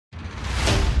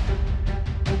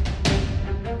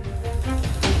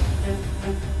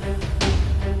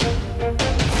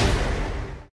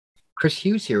Chris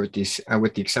Hughes here with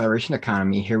the Acceleration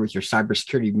Economy, here with your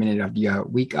Cybersecurity Minute of the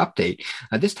Week update.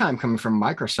 This time coming from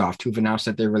Microsoft, who've announced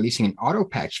that they're releasing an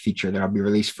Autopatch feature that'll be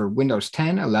released for Windows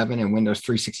 10, 11, and Windows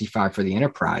 365 for the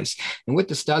enterprise. And what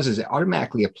this does is it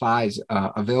automatically applies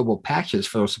available patches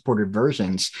for those supported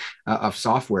versions of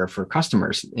software for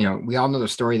customers. We all know the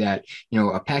story that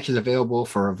a patch is available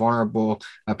for a vulnerable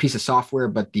piece of software,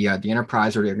 but the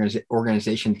enterprise or the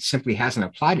organization simply hasn't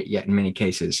applied it yet in many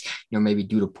cases. Maybe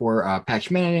due to poor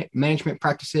patch management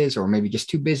practices, or maybe just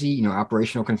too busy,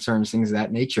 operational concerns, things of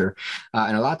that nature.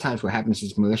 And a lot of times what happens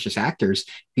is malicious actors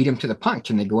beat them to the punch,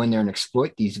 and they go in there and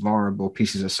exploit these vulnerable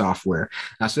pieces of software.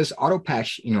 So this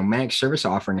Autopatch, managed service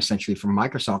offering essentially from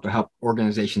Microsoft will help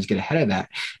organizations get ahead of that,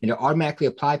 and it'll automatically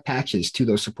apply patches to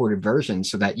those supported versions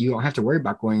so that you don't have to worry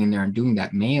about going in there and doing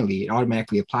that manually. It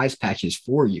automatically applies patches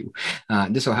for you.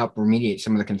 This will help remediate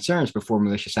some of the concerns before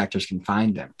malicious actors can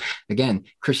find them. Again,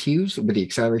 Chris Hughes with the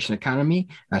Acceleration Economy,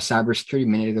 Cybersecurity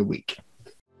Minute of the Week.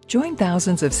 Join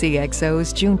thousands of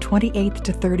CXOs June 28th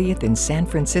to 30th in San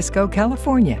Francisco,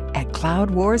 California at Cloud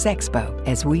Wars Expo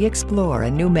as we explore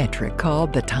a new metric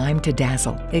called the Time to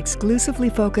Dazzle, exclusively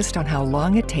focused on how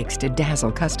long it takes to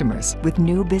dazzle customers with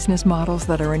new business models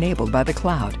that are enabled by the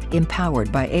cloud,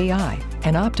 empowered by AI,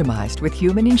 and optimized with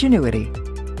human ingenuity.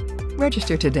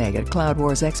 Register today at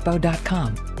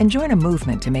cloudwarsexpo.com and join a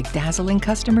movement to make dazzling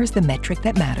customers the metric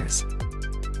that matters.